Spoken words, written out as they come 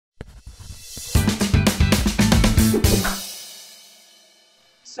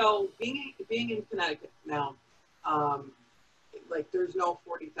So being in Connecticut now, like there's no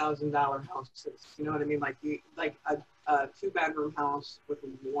 $40,000 houses. You know what I mean? Like a 2-bedroom house with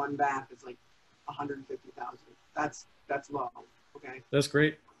 1 bath is like 150,000. That's low. Okay. That's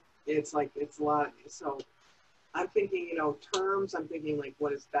great. It's like it's a lot. So I'm thinking, you know, terms. I'm thinking like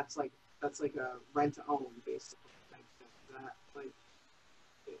that's like a rent to own basically. That, like,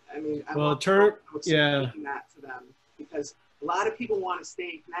 I mean, I want to explain that to them because a lot of people want to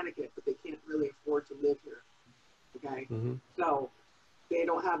stay in Connecticut, but they can't really afford to live here. Okay, so they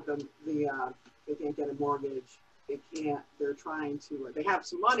don't have they can't get a mortgage. They can't. They're trying to. They have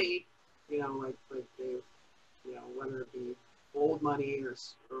some money, you know, like they, you know, whether it be old money or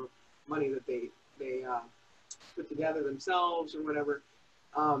money that they put together themselves or whatever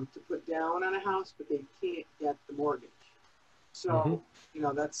to put down on a house, but they can't get the mortgage. So you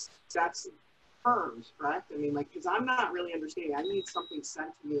know that's terms, correct? I mean, like, because I'm not really understanding. I need something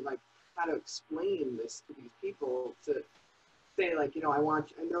sent to me, like how to explain this to these people to say, like, you know, I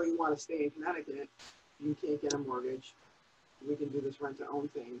know you want to stay in Connecticut. You can't get a mortgage. We can do this rent to own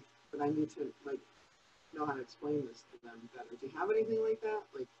thing, but I need to like know how to explain this to them better. Do you have anything like that?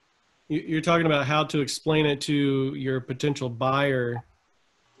 Like, you're talking about how to explain it to your potential buyer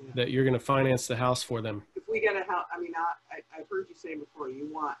that you're going to finance the house for them. If we get a house, I mean, I've heard you say before, you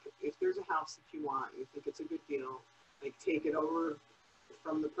want, if there's a house that you want, you think it's a good deal, like take it over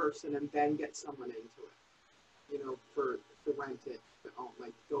from the person and then get someone into it, you know, to rent it, to own,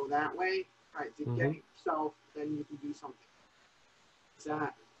 like go that way, right? To get it yourself, then you can do something. Is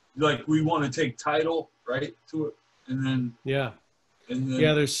that? Like we want to take title, right, to it, and then. Yeah. And then,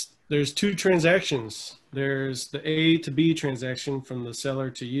 yeah, there's 2 transactions. There's the A to B transaction from the seller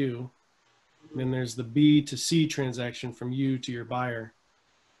to you. And then there's the B to C transaction from you to your buyer.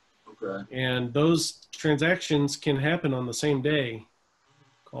 Okay. And those transactions can happen on the same day,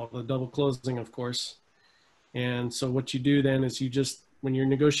 called the double closing, of course. And so what you do then is you just, when you're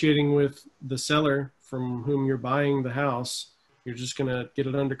negotiating with the seller from whom you're buying the house, you're just going to get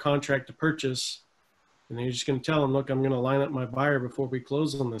it under contract to purchase. And then you're just going to tell them, look, I'm going to line up my buyer before we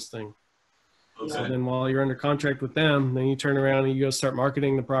close on this thing. Okay. So then while you're under contract with them, then you turn around and you go start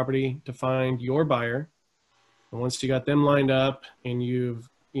marketing the property to find your buyer. And once you got them lined up and you've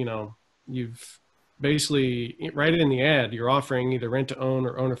basically, right in the ad, you're offering either rent to own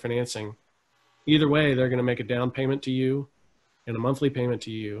or owner financing. Either way, they're going to make a down payment to you and a monthly payment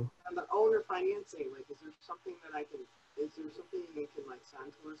to you. And the owner financing, like, is there something you can like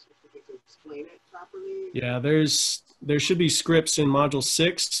send to us if we could explain it properly? Yeah, there should be scripts in module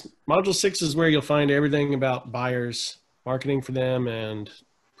 6. Module 6 is where you'll find everything about buyers, marketing for them and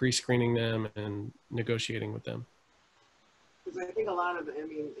pre-screening them and negotiating with them. Because I think a lot of, I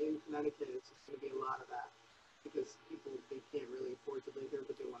mean, in Connecticut, it's just going to be a lot of that because people, they can't really afford to live here,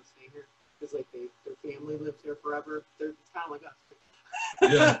 but they want to stay here. Because like their family lives here forever. They're kind of like us.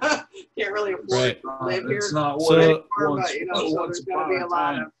 Yeah. Can't really afford to live here. It's not So- anymore, but, you know, so there's going to be a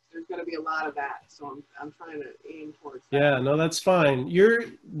lot of, that. So I'm trying to aim towards that. Yeah, no, that's fine.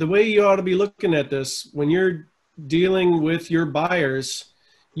 The way you ought to be looking at this, when you're dealing with your buyers,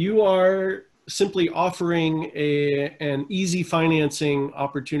 you are simply offering an easy financing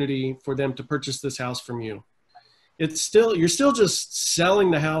opportunity for them to purchase this house from you. You're still just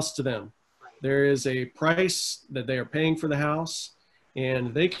selling the house to them. There is a price that they are paying for the house,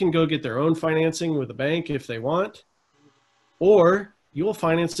 and they can go get their own financing with a bank if they want, or you'll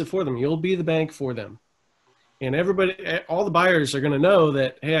finance it for them. You'll be the bank for them. And all the buyers are going to know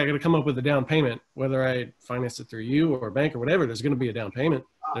that, hey, I got to come up with a down payment, whether I finance it through you or a bank or whatever, there's going to be a down payment.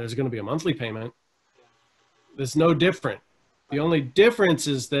 There's going to be a monthly payment. There's no different. The only difference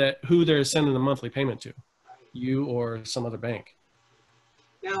is that who they're sending the monthly payment to, you or some other bank.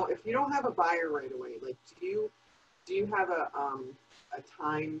 Now, if you don't have a buyer right away, like, do you have a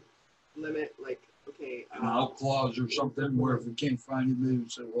time limit? Like, okay, An out clause or something where if we can't find you, maybe we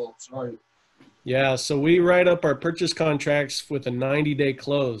say, well, sorry. Yeah, so we write up our purchase contracts with a 90-day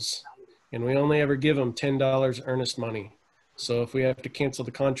close, and we only ever give them $10 earnest money. So if we have to cancel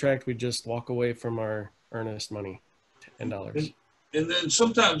the contract, we just walk away from our earnest money, $10. And then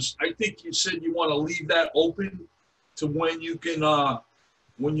sometimes I think you said you want to leave that open to when you can,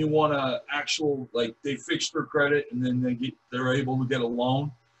 when you want to like they fix their credit and then they're able to get a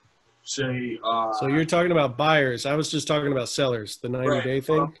loan. Say. So you're talking about buyers. I was just talking about sellers, the 90-day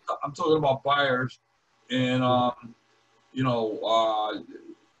thing. I'm talking about buyers, and you know,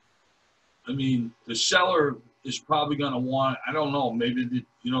 I mean, the seller is probably going to want. I don't know. Maybe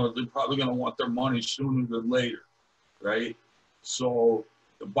they're probably going to want their money sooner than later, right? So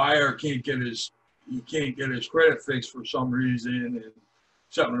the buyer can't get his he can't get his credit fixed for some reason and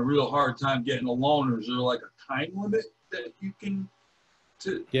he's having a real hard time getting a loan, or is there like a time limit that you can?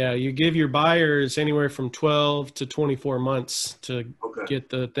 Yeah, you give your buyers anywhere from 12 to 24 months to get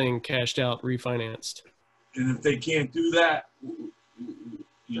the thing cashed out, refinanced. And if they can't do that,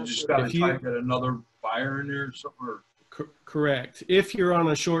 you just got to try to get another buyer in there or something? Correct. If you're on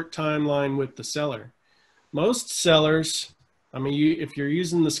a short timeline with the seller. Most sellers, I mean, if you're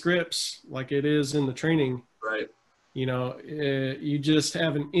using the scripts like it is in the training, right? You know, you just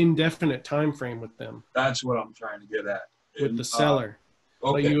have an indefinite time frame with them. That's what I'm trying to get at. With the seller.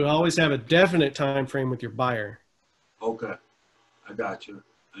 But you always have a definite time frame with your buyer. Okay. I got you.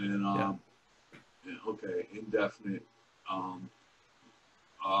 And okay, indefinite.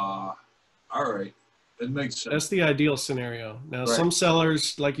 All right. It makes sense. That's the ideal scenario. Now, some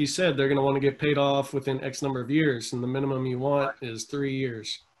sellers, like you said, they're going to want to get paid off within X number of years, and the minimum you want is 3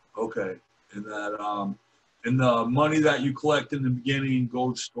 years. Okay. And that and the money that you collect in the beginning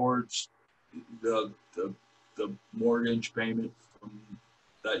goes towards the mortgage payment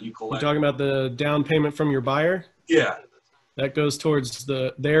that you collect. You're talking about the down payment from your buyer? Yeah. That goes towards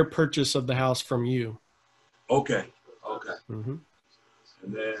their purchase of the house from you. Okay. Okay. Mm-hmm.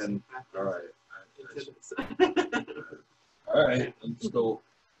 And then, all right. All right. I'm still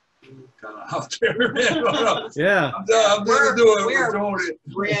kind of out there. Yeah. I'm doing it. We're doing it.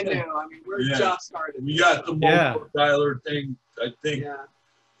 Brand new. I mean, we're just started. We got the motor dialer thing, I think,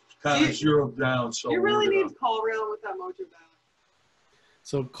 kind of zeroed down. So you really need call rail with that motor dialer.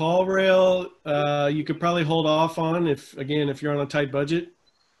 So call rail, you could probably hold off on if you're on a tight budget.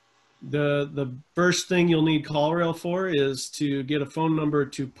 The first thing you'll need call rail for is to get a phone number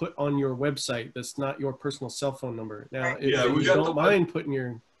to put on your website that's not your personal cell phone number. Now, if you don't mind putting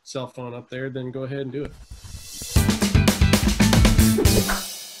your cell phone up there, then go ahead and do it.